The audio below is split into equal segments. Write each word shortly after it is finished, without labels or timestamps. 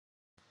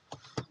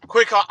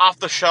quick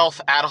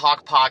off-the-shelf ad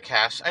hoc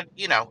podcast. And,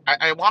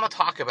 I want to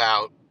talk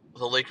about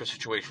the Lakers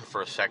situation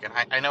for a second.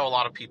 I know a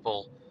lot of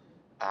people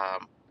are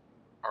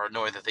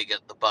annoyed that they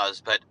get the buzz,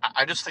 but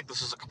I just think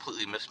this is a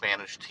completely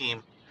mismanaged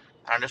team,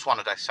 and I just want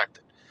to dissect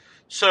it.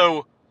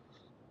 So,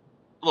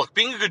 look,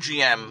 being a good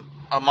GM,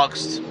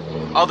 amongst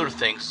other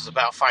things, is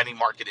about finding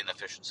market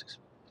inefficiencies.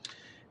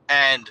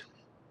 And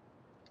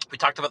we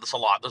talked about this a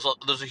lot.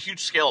 There's a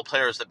huge scale of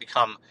players that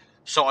become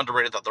so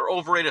underrated that they're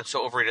overrated,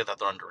 so overrated that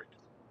they're underrated,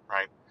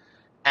 right?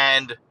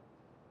 And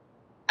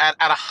at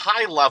a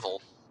high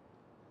level,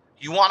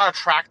 you want to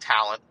attract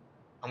talent,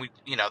 and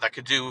that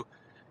could do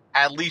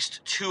at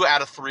least 2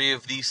 out of 3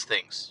 of these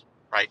things,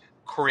 right?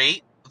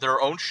 Create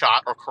their own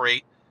shot or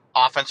create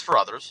offense for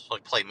others,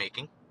 like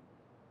playmaking,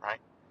 right?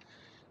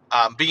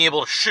 Being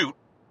able to shoot,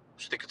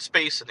 so they could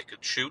space and they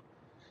could shoot,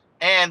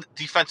 and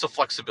defensive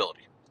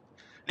flexibility.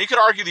 And you could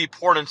argue the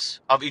importance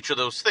of each of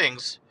those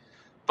things,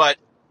 but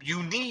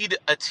you need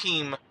a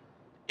team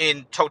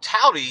in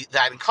totality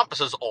that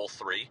encompasses all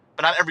 3,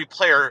 but not every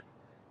player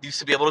needs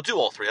to be able to do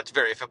all 3.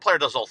 If a player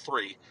does all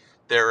 3,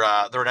 they're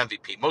an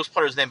MVP. Most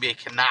players in the NBA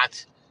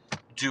cannot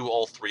do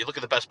all 3. Look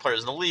at the best players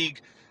in the league.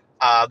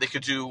 They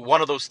could do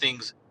one of those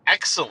things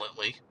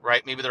excellently,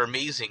 right? Maybe they're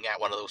amazing at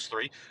one of those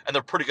 3, and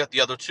they're pretty good at the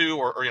other 2,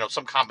 or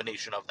some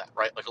combination of that,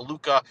 right? Like a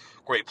Luka,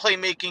 great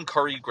playmaking,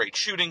 Curry, great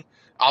shooting,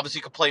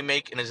 obviously could play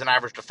make and is an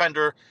average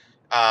defender.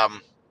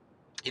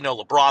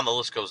 LeBron, the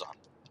list goes on.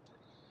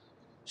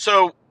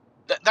 So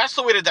that's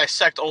the way to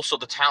dissect also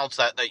the talents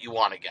that you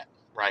want to get,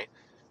 right?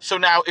 So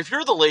now, if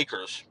you're the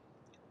Lakers,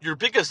 your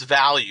biggest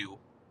value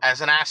as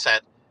an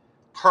asset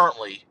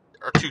currently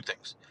are 2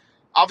 things.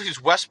 Obviously,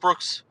 it's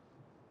Westbrook's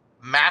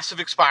massive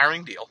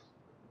expiring deal,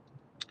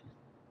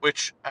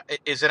 which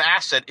is an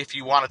asset if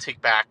you want to take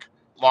back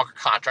longer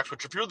contracts,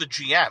 which if you're the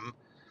GM,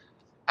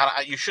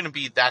 you shouldn't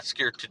be that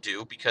scared to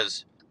do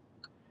because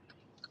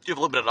you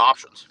have limited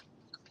options.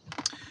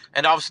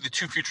 And obviously the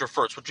 2 future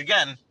firsts, which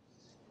again,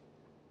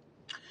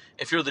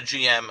 if you're the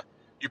GM,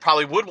 you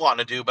probably would want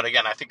to do, but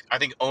again, I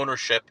think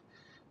ownership,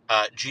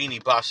 Jeannie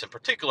Buss in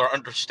particular,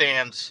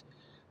 understands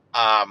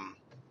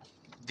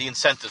the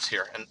incentives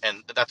here,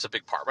 and that's a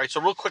big part, right? So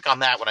real quick on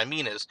that, what I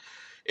mean is,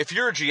 if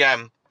you're a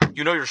GM,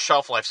 your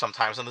shelf life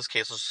sometimes. In this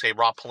case, let's say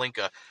Rob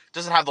Pelinka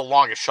doesn't have the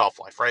longest shelf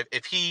life, right?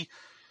 If he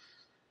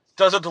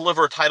doesn't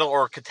deliver a title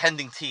or a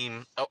contending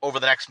team over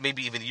the next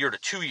maybe even year to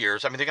 2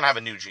 years, they're going to have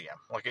a new GM.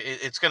 Like,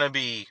 it's going to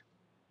be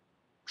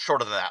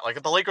shorter than that. Like,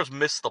 if the Lakers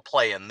miss the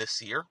play-in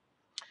this year,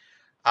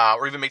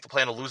 or even make the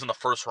play-in to lose in the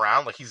first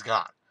round, like, he's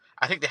gone.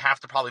 I think they have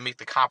to probably make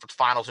the conference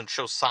finals and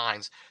show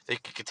signs they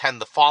can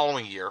contend the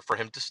following year for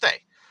him to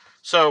stay.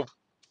 So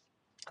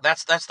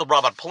that's the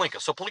rub on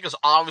Pelinka. So Pelinka's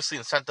obviously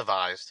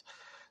incentivized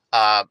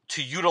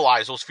to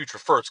utilize those future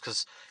firsts,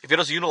 because if he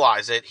doesn't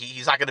utilize it,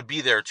 he's not going to be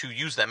there to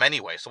use them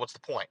anyway. So what's the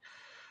point?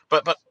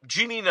 But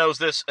Jeannie knows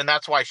this, and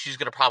that's why she's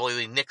going to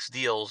probably nix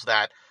deals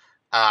that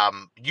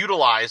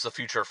utilize the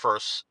future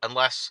firsts,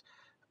 unless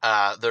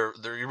they're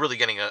really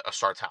getting a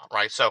star talent,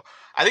 right? So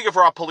I think if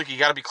Rob Pelinka, you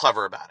got to be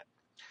clever about it.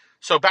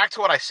 So back to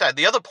what I said.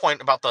 The other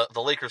point about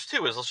the Lakers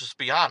too is, let's just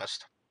be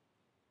honest.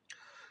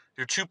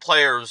 Your 2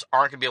 players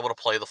aren't going to be able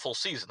to play the full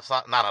season. It's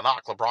not a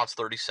knock. LeBron's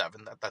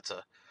 37. That's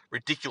a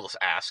ridiculous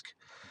ask.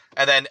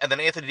 And then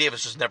Anthony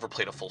Davis just never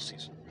played a full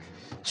season.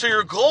 So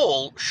your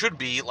goal should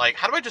be, like,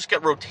 how do I just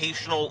get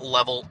rotational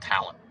level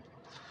talent?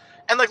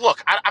 And, like,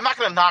 look, I'm not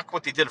going to knock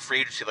what they did in free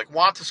agency. Like,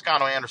 Juan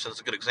Toscano-Anderson is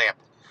a good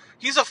example.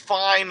 He's a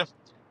fine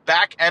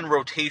back-end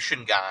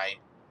rotation guy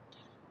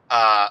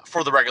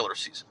for the regular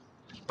season.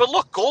 But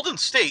look, Golden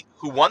State,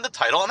 who won the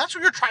title, and that's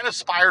what you're trying to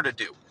aspire to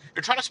do.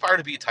 You're trying to aspire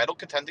to be a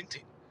title-contending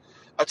team.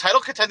 A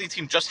title-contending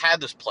team just had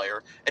this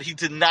player, and he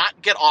did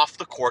not get off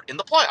the court in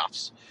the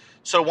playoffs.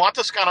 So Juan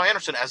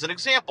Toscano-Anderson, as an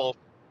example,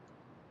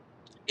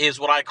 is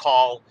what I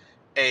call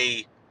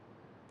a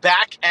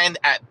back-end,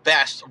 at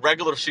best,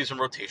 regular season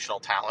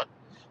rotational talent,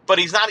 but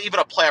he's not even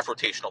a playoff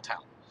rotational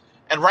talent.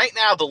 And right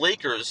now, the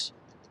Lakers,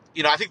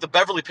 I think the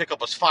Beverly pickup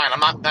was fine.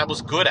 That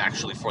was good,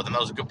 actually, for them.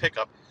 That was a good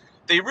pickup.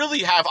 They really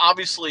have,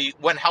 obviously,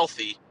 when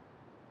healthy,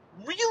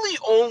 really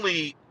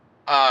only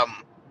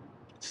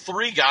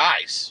 3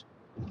 guys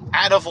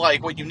out of,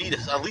 like, what you need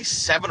is at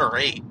least 7 or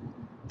 8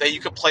 that you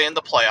could play in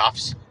the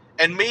playoffs,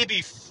 and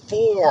maybe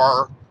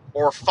 4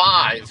 or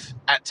 5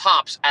 at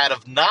tops out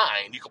of 9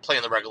 you could play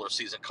in the regular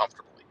season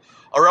comfortably,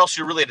 or else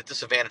you're really at a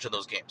disadvantage in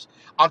those games.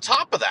 On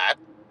top of that,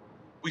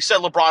 we said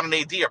LeBron and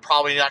AD are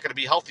probably not going to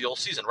be healthy all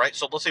season, right?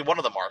 So let's say one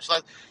of them are. So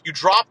that you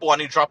drop one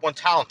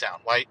talent down,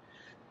 right?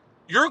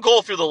 Your goal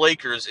if you're the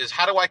Lakers is,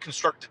 how do I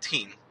construct a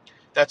team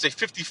that's a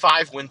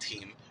 55-win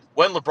team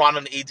when LeBron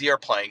and AD are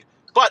playing,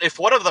 but if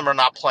one of them are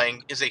not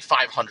playing, is a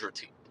 500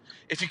 team?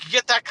 If you can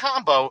get that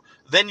combo,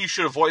 then you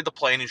should avoid the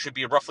play-in. You should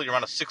be roughly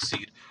around a 6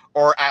 seed,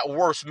 or at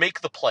worst,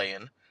 make the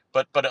play-in,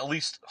 but at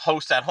least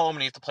host at home,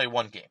 and you have to play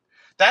 1 game.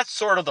 That's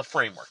sort of the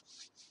framework.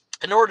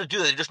 In order to do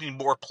that, they just need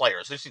more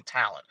players. They just need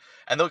talent,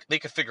 and they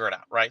can figure it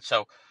out, right?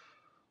 So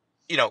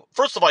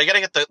first of all, you got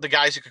to get the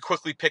guys you could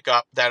quickly pick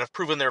up that have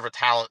proven they're a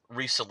talent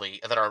recently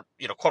and that are,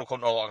 quote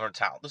unquote, no longer a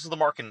talent. This is the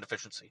marketing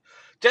deficiency.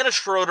 Dennis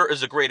Schroeder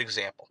is a great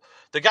example.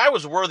 The guy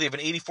was worthy of an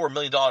 $84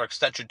 million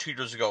extension 2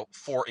 years ago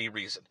for a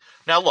reason.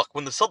 Now, look,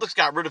 when the Celtics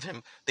got rid of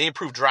him, they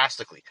improved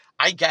drastically.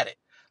 I get it.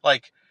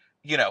 Like,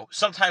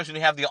 sometimes when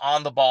you have the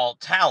on-the-ball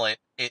talent,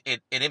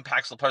 it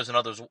impacts the players in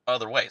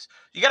other ways.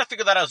 You got to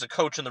figure that out as a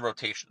coach in the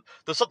rotation.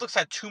 The Celtics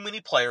had too many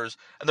players,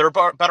 and they're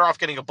better off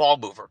getting a ball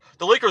mover.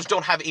 The Lakers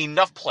don't have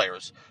enough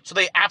players, so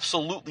they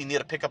absolutely need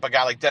to pick up a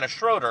guy like Dennis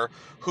Schroeder,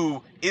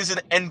 who is an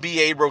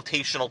NBA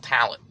rotational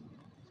talent.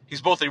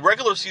 He's both a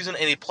regular season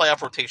and a playoff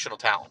rotational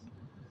talent,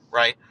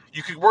 right?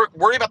 You could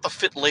worry about the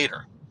fit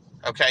later,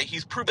 okay?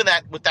 He's proven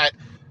that with that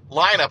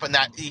lineup and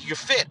that he could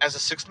fit as a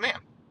sixth man.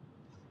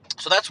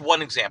 So that's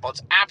one example.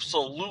 It's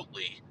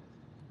absolutely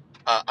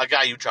a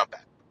guy you jump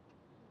at.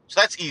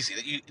 So that's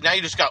easy. Now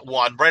you just got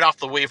one right off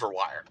the waiver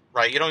wire,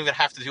 right? You don't even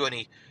have to do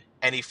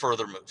any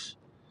further moves.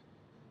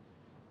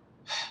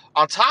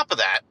 On top of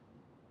that,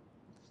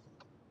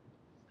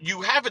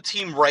 you have a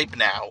team ripe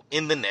now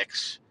in the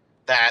Knicks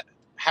that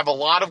have a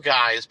lot of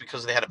guys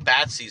because they had a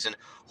bad season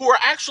who are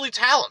actually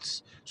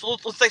talents. So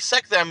let's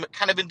dissect them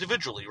kind of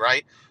individually,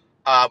 right?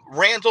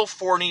 Randall,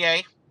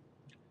 Fournier,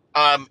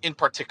 in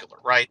particular,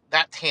 right?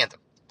 That tandem.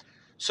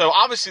 So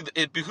obviously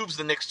it behooves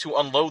the Knicks to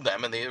unload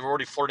them, and they're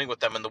already flirting with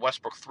them in the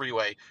Westbrook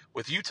three-way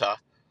with Utah.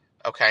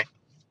 Okay.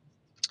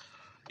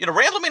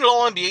 Randall made an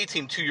All-NBA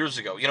team 2 years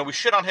ago. We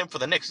shit on him for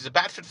the Knicks. He's a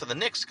bad fit for the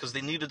Knicks because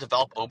they need to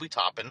develop Obi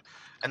Toppin,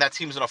 and that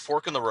team's in a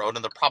fork in the road,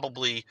 and they're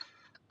probably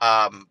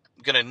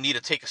going to need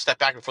to take a step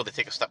back before they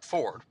take a step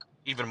forward.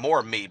 Even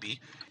more,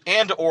 maybe.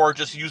 And or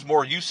just use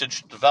more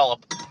usage to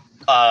develop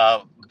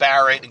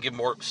Barrett and give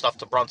more stuff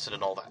to Brunson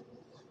and all that.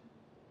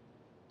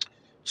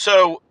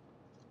 So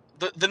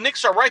the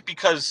Knicks are right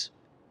because,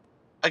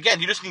 again,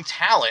 you just need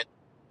talent,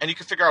 and you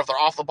can figure out if they're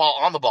off the ball,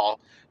 on the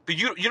ball. But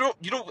you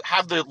don't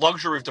have the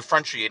luxury of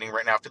differentiating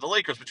right now for the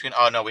Lakers between,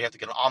 oh no, we have to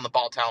get an on the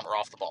ball talent or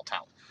off the ball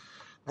talent.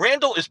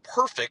 Randall is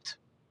perfect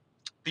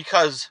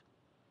because,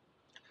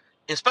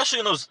 especially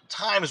in those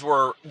times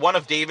where one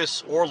of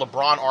Davis or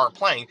LeBron aren't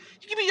playing,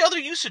 he can be the other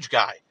usage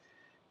guy.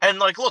 And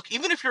look,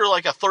 even if you're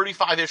like a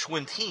 35-ish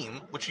win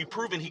team, which you've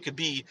proven he could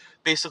be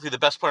basically the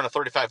best player on a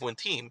 35-win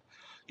team,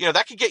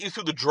 that could get you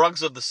through the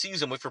drugs of the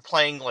season if you're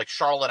playing like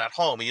Charlotte at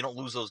home and you don't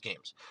lose those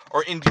games.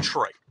 Or in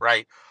Detroit,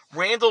 right?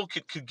 Randall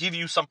could give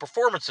you some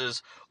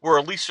performances where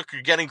at least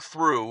you're getting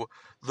through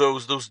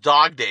those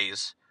dog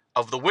days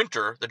of the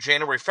winter, the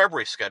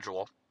January-February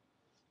schedule,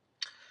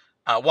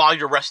 while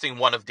you're resting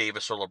one of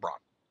Davis or LeBron.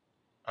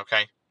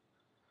 Okay?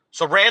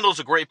 So Randall's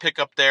a great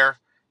pickup there.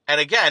 And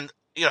again,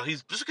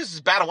 he's just because he's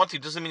bad on one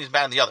team doesn't mean he's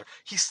bad on the other.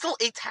 He's still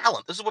a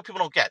talent. This is what people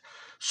don't get.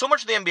 So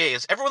much of the NBA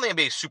is everyone in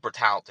the NBA is super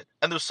talented,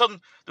 and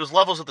there's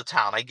levels of the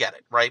talent. I get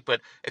it, right?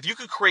 But if you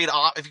could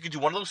do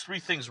one of those three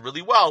things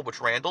really well,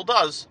 which Randall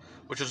does,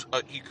 which is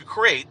you could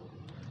create,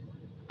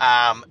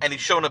 and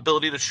he's shown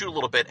ability to shoot a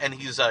little bit, and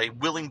he's a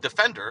willing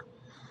defender.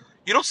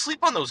 You don't sleep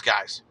on those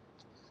guys,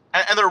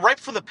 and they're ripe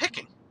for the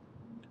picking.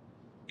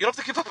 You don't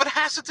have to give up an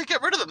asset to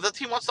get rid of them. The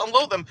team wants to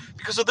unload them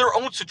because of their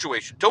own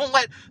situation. Don't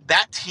let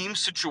that team's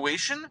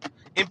situation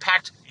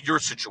impact your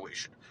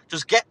situation.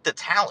 Just get the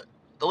talent.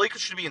 The Lakers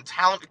should be in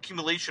talent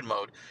accumulation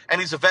mode, and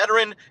he's a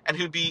veteran, and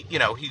he'd be,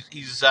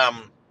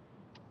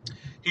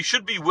 he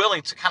should be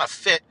willing to kind of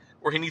fit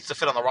where he needs to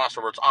fit on the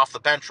roster, where it's off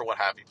the bench or what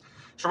have you.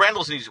 So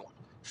Randall's an easy one.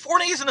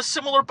 Fournier's in a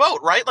similar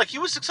boat, right? Like, he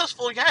was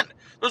successful again.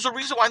 There's a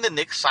reason why the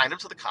Knicks signed him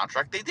to the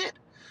contract they did.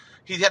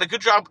 He had a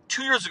good job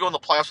 2 years ago in the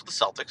playoffs with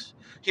the Celtics.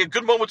 He had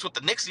good moments with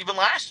the Knicks even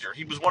last year.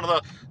 He was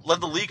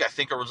led the league, I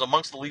think, or was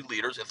amongst the league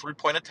leaders in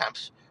three-point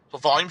attempts, a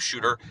volume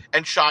shooter,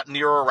 and shot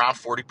near or around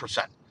 40%.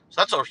 So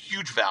that's a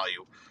huge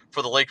value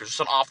for the Lakers, just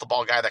an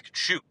off-the-ball guy that could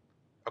shoot,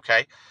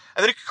 okay?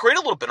 And then he could create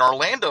a little bit. In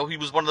Orlando, he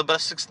was one of the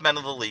best sixth men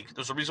in the league.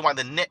 There's a reason why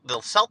the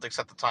Celtics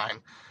at the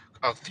time,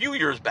 a few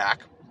years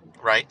back,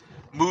 right,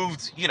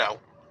 moved,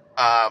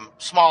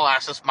 small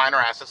assets, minor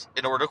assets,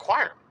 in order to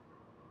acquire him.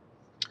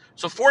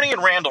 So Fournier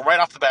and Randall, right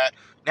off the bat,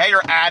 now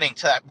you're adding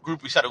to that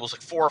group. We said it was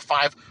like 4 or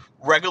 5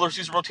 regular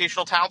season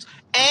rotational talents,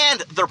 and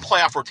they're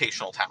playoff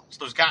rotational talents.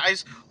 Those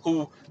guys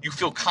who you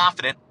feel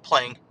confident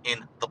playing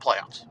in the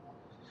playoffs.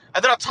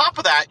 And then on top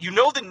of that,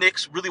 the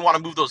Knicks really want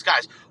to move those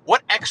guys.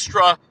 What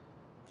extra,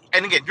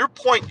 and again, your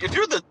point, if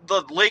you're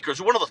the Lakers,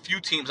 you're one of the few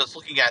teams that's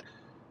looking at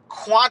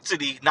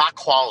quantity, not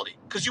quality.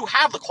 Because you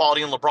have the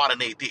quality in LeBron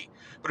and AD.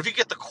 But if you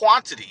get the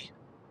quantity,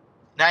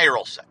 now you're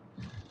all set.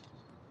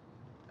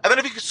 And then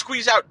if you could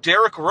squeeze out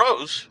Derrick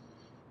Rose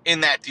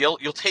in that deal,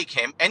 you'll take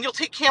him. And you'll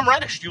take Cam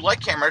Reddish. You like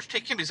Cam Reddish,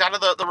 take him. He's out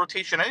of the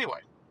rotation anyway.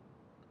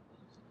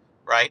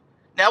 Right?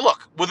 Now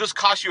look, will this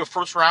cost you a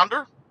first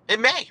rounder? It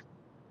may.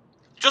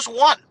 Just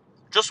one.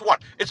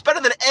 It's better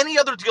than any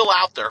other deal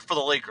out there for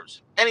the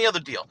Lakers. Any other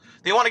deal.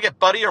 They want to get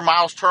Buddy or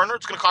Miles Turner,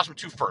 it's going to cost them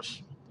 2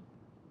 firsts.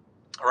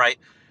 All right?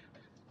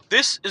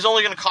 This is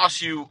only going to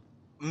cost you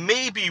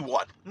maybe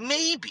one.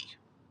 Maybe.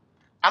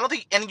 I don't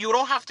think, and you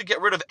don't have to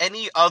get rid of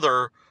any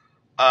other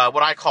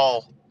what I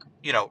call,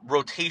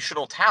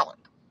 rotational talent.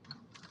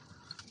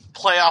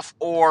 playoff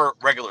or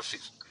regular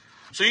season.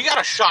 So you got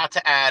a shot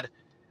to add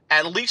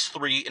at least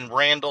 3 in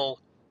Randall,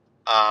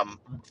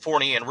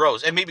 Fournier, and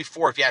Rose, and maybe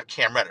 4 if you add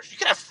Cam Reddish. You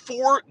can have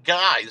 4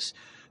 guys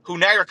who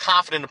now you're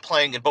confident in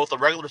playing in both a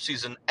regular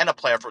season and a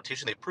playoff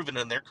rotation. They've proven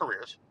it in their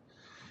careers.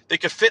 They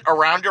could fit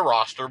around your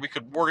roster. We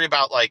could worry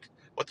about like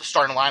what the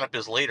starting lineup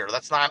is later.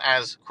 That's not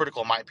as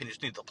critical in my opinion. You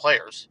just need the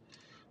players,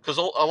 because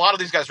a lot of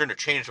these guys are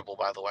interchangeable.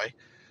 By the way,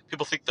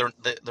 people think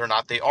they're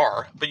not. They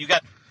are. But you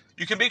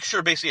can make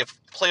sure basically you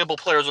have playable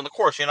players on the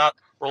course. You're not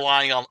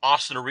relying on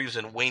Austin Reeves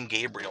and Wayne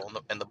Gabriel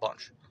in the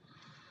bunch.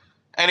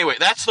 Anyway,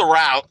 that's the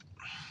route.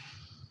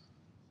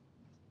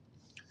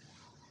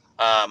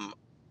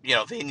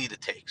 They need to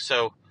take.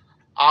 So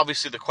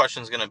obviously the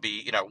question is going to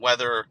be,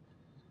 whether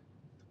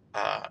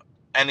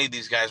any of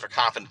these guys are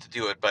confident to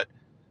do it, but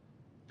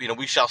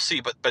we shall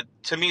see. But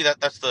to me,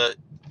 that's the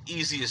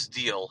easiest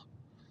deal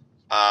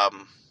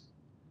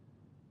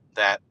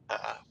that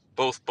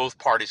both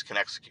parties can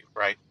execute,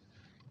 right?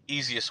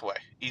 Easiest way,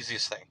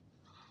 easiest thing.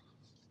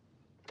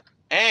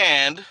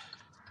 And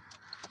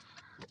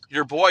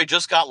your boy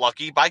just got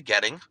lucky by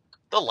getting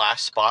the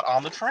last spot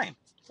on the train.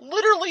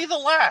 Literally the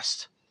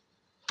last.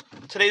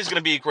 Today's going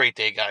to be a great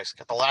day, guys.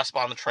 Got the last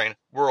spot on the train.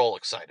 We're all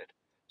excited.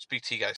 Speak to you guys.